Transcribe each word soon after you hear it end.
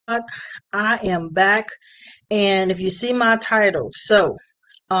I am back, and if you see my title,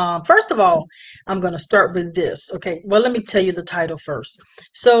 first of all, I'm going to start with this. Okay, well, let me tell you the title first.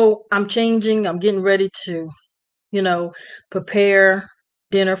 So I'm changing. I'm getting ready to, you know, prepare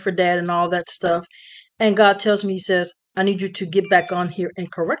dinner for Dad and all that stuff. And God tells me, He says, "I need you to get back on here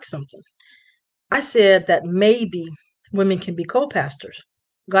and correct something." I said that maybe women can be co-pastors.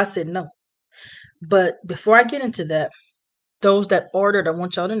 God said no. But before I get into that, those that ordered, I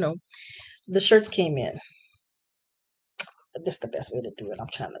want y'all to know the shirts came in. That's the best way to do it. I'm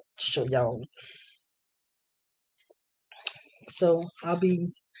trying to show y'all. So I'll be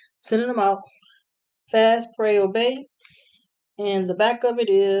sending them out. Fast, pray, obey. And the back of it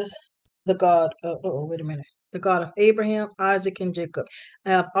is the God of, wait a minute. The God of Abraham, Isaac, and Jacob. I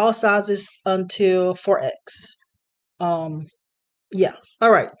have all sizes until 4X. Um, yeah. All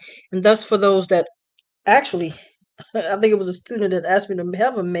right. And that's for those that actually, I think it was a student that asked me to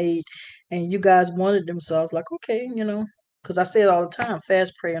have them made, and you guys wanted them. So I was like, okay, because I say it all the time,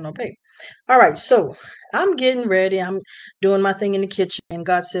 fast, pray, and obey. All right, so I'm getting ready. I'm doing my thing in the kitchen, and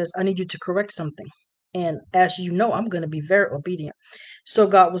God says, I need you to correct something. And as you know, I'm going to be very obedient. So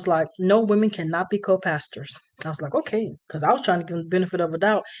God was like, no, women cannot be co-pastors. I was like, okay, because I was trying to give them the benefit of a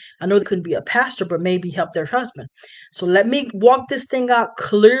doubt. I know they couldn't be a pastor, but maybe help their husband. So let me walk this thing out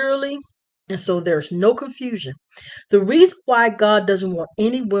clearly. And so there's no confusion. The reason why God doesn't want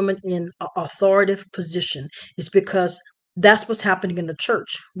any women in an authoritative position is because that's what's happening in the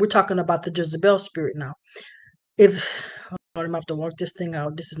church. We're talking about the Jezebel spirit now. If I'm going to have to work this thing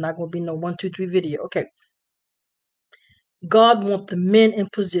out, this is not going to be no 1, 2, 3 video. Okay. God wants the men in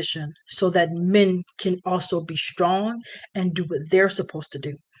position so that men can also be strong and do what they're supposed to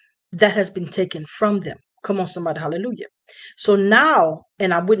do. That has been taken from them. Come on, somebody, hallelujah. So now,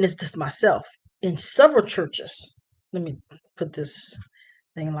 and I witnessed this myself in several churches. Let me put this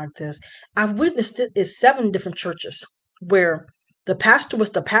thing like this. I've witnessed it in 7 different churches where the pastor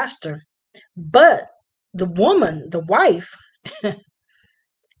was the pastor, but the woman, the wife,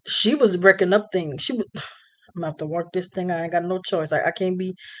 she was wrecking up things. I'm gonna have to work this thing. I ain't got no choice. I can't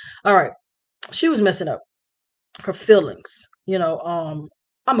be. All right. She was messing up her feelings. I'm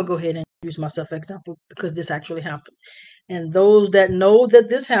gonna go ahead and use myself as example because this actually happened. And those that know that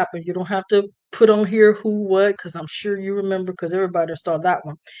this happened, you don't have to put on here who, what, because I'm sure you remember because everybody saw that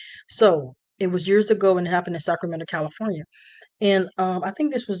one. So it was years ago and it happened in Sacramento, California. And I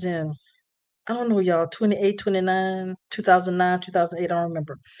think this was in, I don't know, y'all, 28, 29, 2009, 2008, I don't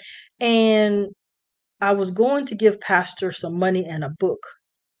remember. And I was going to give Pastor some money and a book.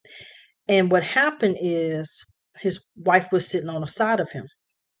 And what happened is his wife was sitting on the side of him.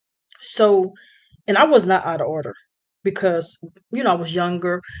 So, and I was not out of order because, I was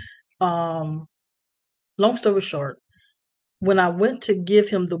younger. Um, Long story short, when I went to give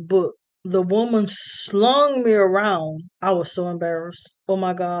him the book, the woman slung me around. I was so embarrassed. Oh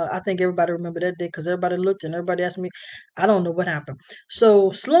my God. I think everybody remember that day because everybody looked and everybody asked me. I don't know what happened.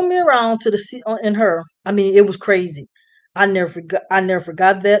 So slung me around to the seat in her. I mean, it was crazy. I never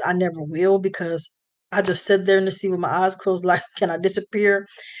forgot that. I never will because I just sat there in the seat with my eyes closed, like, can I disappear?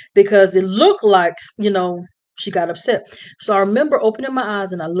 Because it looked like, she got upset. So I remember opening my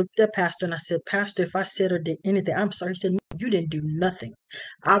eyes and I looked at Pastor and I said, Pastor, if I said or did anything, I'm sorry. He said, no, you didn't do nothing.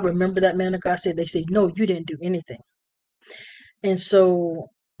 I remember that man of God said, they say, no, you didn't do anything. And so,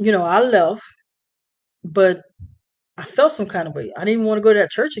 I left, but I felt some kind of way. I didn't want to go to that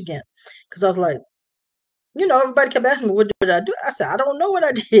church again because I was like, everybody kept asking me, what did I do? I said, I don't know what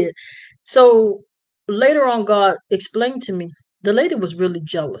I did. So later on, God explained to me, the lady was really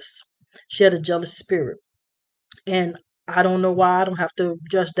jealous. She had a jealous spirit. And I don't know why I don't have to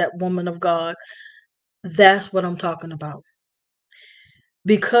judge that woman of God. That's what I'm talking about.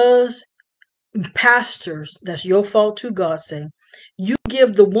 Because pastors, that's your fault too, God say, you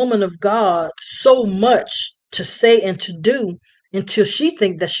give the woman of God so much to say and to do until she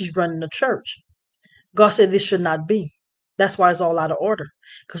think that she's running the church. God said this should not be. That's why it's all out of order.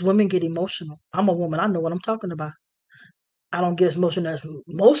 Because women get emotional. I'm a woman. I know what I'm talking about. I don't get as emotional as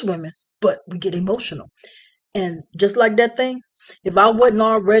most women, but we get emotional. And just like that thing, if I wasn't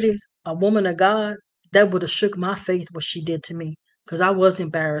already a woman of God, that would have shook my faith what she did to me. Because I was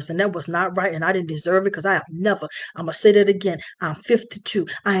embarrassed and that was not right and I didn't deserve it because I have never, I'm gonna say that again. I'm 52.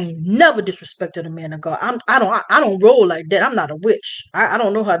 I ain't never disrespected a man of God. I don't roll like that. I'm not a witch. I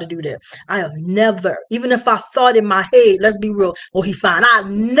don't know how to do that. I have never, even if I thought in my head, let's be real, oh he fine.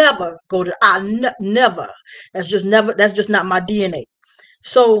 Never. That's just not my DNA.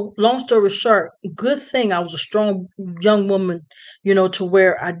 So, long story short, good thing I was a strong young woman, to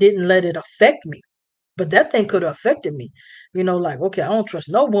where I didn't let it affect me. But that thing could have affected me, like, okay, I don't trust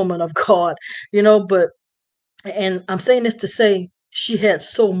no woman of God, but, and I'm saying this to say she had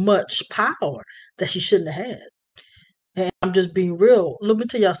so much power that she shouldn't have had. And I'm just being real. Let me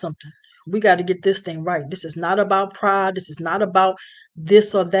tell y'all something. We got to get this thing right. This is not about pride. This is not about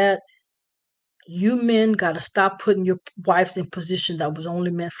this or that. You men got to stop putting your wives in position that was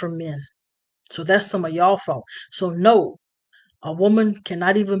only meant for men. So that's some of y'all fault. So no, a woman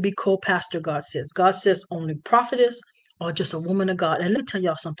cannot even be co-pastor, God says. God says only prophetess or just a woman of God. And let me tell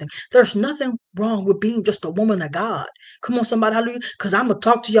y'all something. There's nothing wrong with being just a woman of God. Come on, somebody, hallelujah. Because I'm going to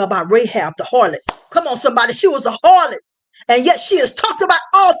talk to y'all about Rahab, the harlot. Come on, somebody. She was a harlot. And yet she is talked about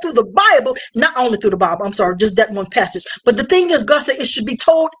all through the Bible, not only through the Bible. I'm sorry, just that one passage. But the thing is, God said it should be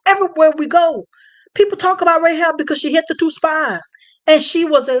told everywhere we go. People talk about Rahab because she hit the two spies. And she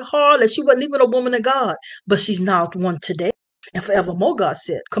was a harlot. She wasn't even a woman of God. But she's now one today. And forevermore, God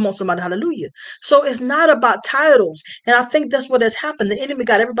said. Come on, somebody, hallelujah. So it's not about titles. And I think that's what has happened. The enemy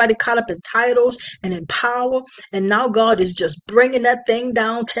got everybody caught up in titles and in power. And now God is just bringing that thing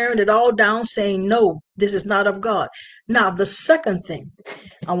down, tearing it all down, saying, no, this is not of God. Now, the second thing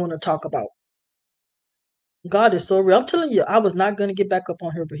I want to talk about. God is so real. I'm telling you, I was not going to get back up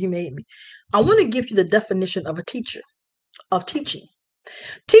on here, but he made me. I want to give you the definition of a teacher, of teaching.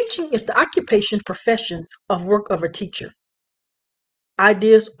 Teaching is the occupation, profession of work of a teacher.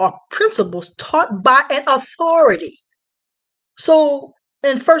 Ideas or principles taught by an authority. So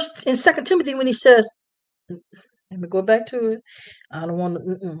in Second Timothy, when he says, let me go back to it. I don't want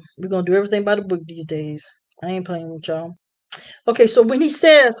to. We're gonna do everything by the book these days. I ain't playing with y'all. Okay, so when he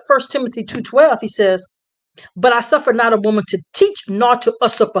says 1 Timothy 2:12, he says, "But I suffer not a woman to teach, nor to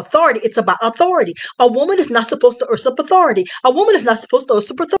usurp authority." It's about authority. A woman is not supposed to usurp authority. A woman is not supposed to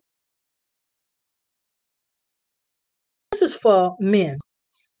usurp authority. This is for men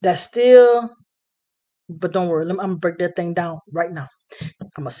that still. But don't worry, I'm gonna break that thing down right now. I'm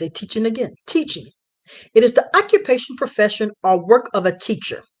gonna say teaching again. Teaching. It is the occupation, profession, or work of a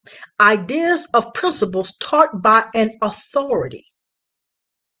teacher. Ideas of principles taught by an authority.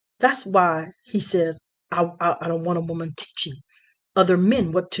 That's why he says, I don't want a woman teaching other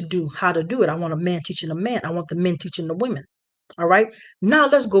men what to do, how to do it. I want a man teaching a man. I want the men teaching the women. All right. Now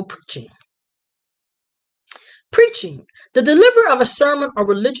let's go preaching. Preaching, the delivery of a sermon or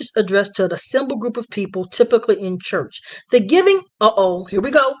religious address to an assembled group of people, typically in church. The giving, here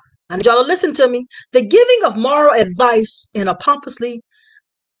we go. I need y'all to listen to me. The giving of moral advice in a pompously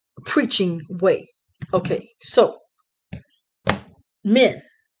preaching way. Okay, so men,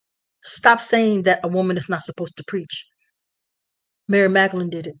 stop saying that a woman is not supposed to preach. Mary Magdalene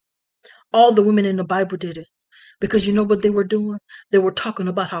did it. All the women in the Bible did it. Because you know what they were doing? They were talking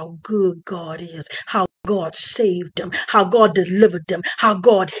about how good God is, how God saved them, how God delivered them, how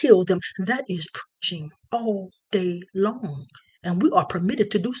God healed them. That is preaching all day long. And we are permitted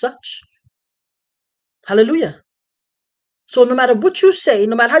to do such. Hallelujah. So no matter what you say,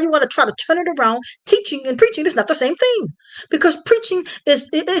 no matter how you want to try to turn it around, teaching and preaching is not the same thing. Because preaching it's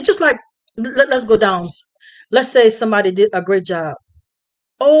just like, let's go down. Let's say somebody did a great job.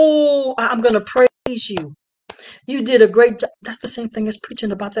 Oh, I'm going to praise you. You did a great job. That's the same thing as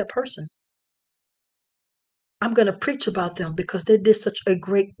preaching about that person. I'm going to preach about them because they did such a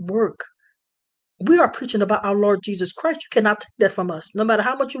great work. We are preaching about our Lord Jesus Christ. You cannot take that from us, no matter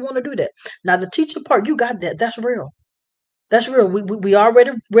how much you want to do that. Now, the teaching part, you got that. That's real. That's real. We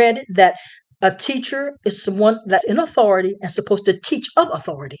already read it, that a teacher is someone that's in authority and supposed to teach of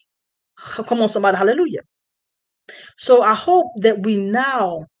authority. Come on, somebody. Hallelujah. So I hope that we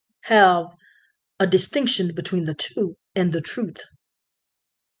now have a distinction between the two and the truth.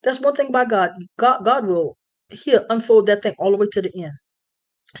 That's one thing about God. God will unfold that thing all the way to the end.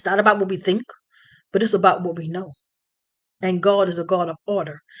 It's not about what we think, but it's about what we know. And God is a God of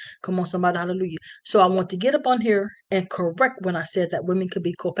order. Come on, somebody, hallelujah. So I want to get up on here and correct when I said that women could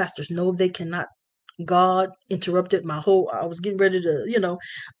be co-pastors. No, they cannot. God interrupted I was getting ready to,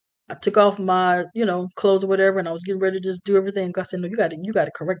 I took off my, clothes or whatever, and I was getting ready to just do everything. God said, no, you got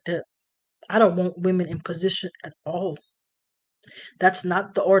to correct that. I don't want women in position at all. That's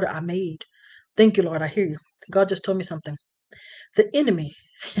not the order I made. Thank you, Lord. I hear you. God just told me something. The enemy,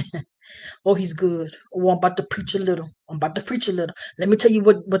 oh, he's good. Oh, I'm about to preach a little. Let me tell you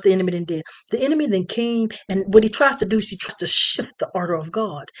what the enemy then did. The enemy then came, and what he tries to do is he tries to shift the order of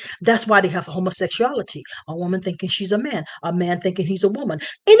God. That's why they have homosexuality. A woman thinking she's a man thinking he's a woman.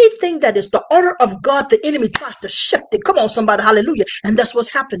 Anything that is the order of God, the enemy tries to shift it. Come on, somebody, hallelujah. And that's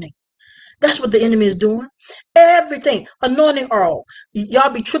what's happening. That's what the enemy is doing. Everything. Anointing oil.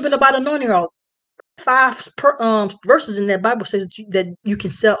 Y'all be tripping about anointing oil. 5 verses in that Bible says that you can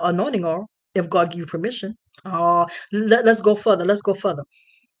sell anointing oil. if God give you permission. Let's go further. Let's go further.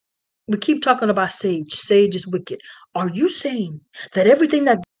 We keep talking about sage. Sage is wicked. Are you saying that everything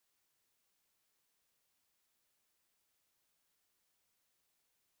that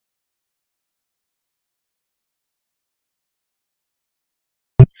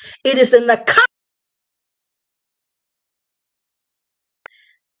it is in the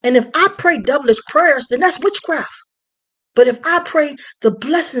and if I pray devilish prayers, then that's witchcraft. But if I pray the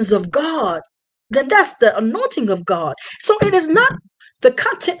blessings of God, then that's the anointing of God. So it is not the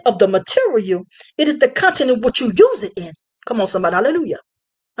content of the material, it is the content of what you use it in. Come on, somebody, hallelujah.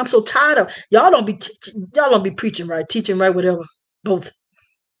 I'm so tired of y'all don't be teaching, y'all don't be preaching right, teaching right, whatever. Both.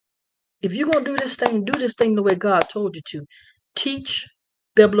 If you're gonna do this thing the way God told you to. Teach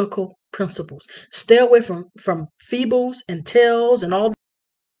biblical principles. Stay away from feebles and tells and all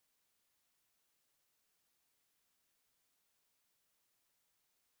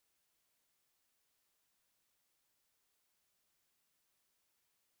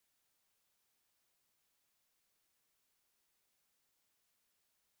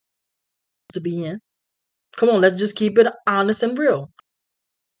to be in. Come on, let's just keep it honest and real.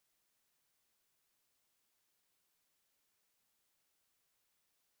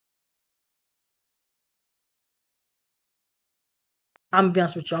 I'm gonna be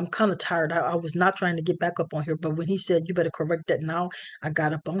honest with you. I'm kind of tired. I was not trying to get back up on here, but when he said you better correct that now, I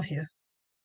got up on here.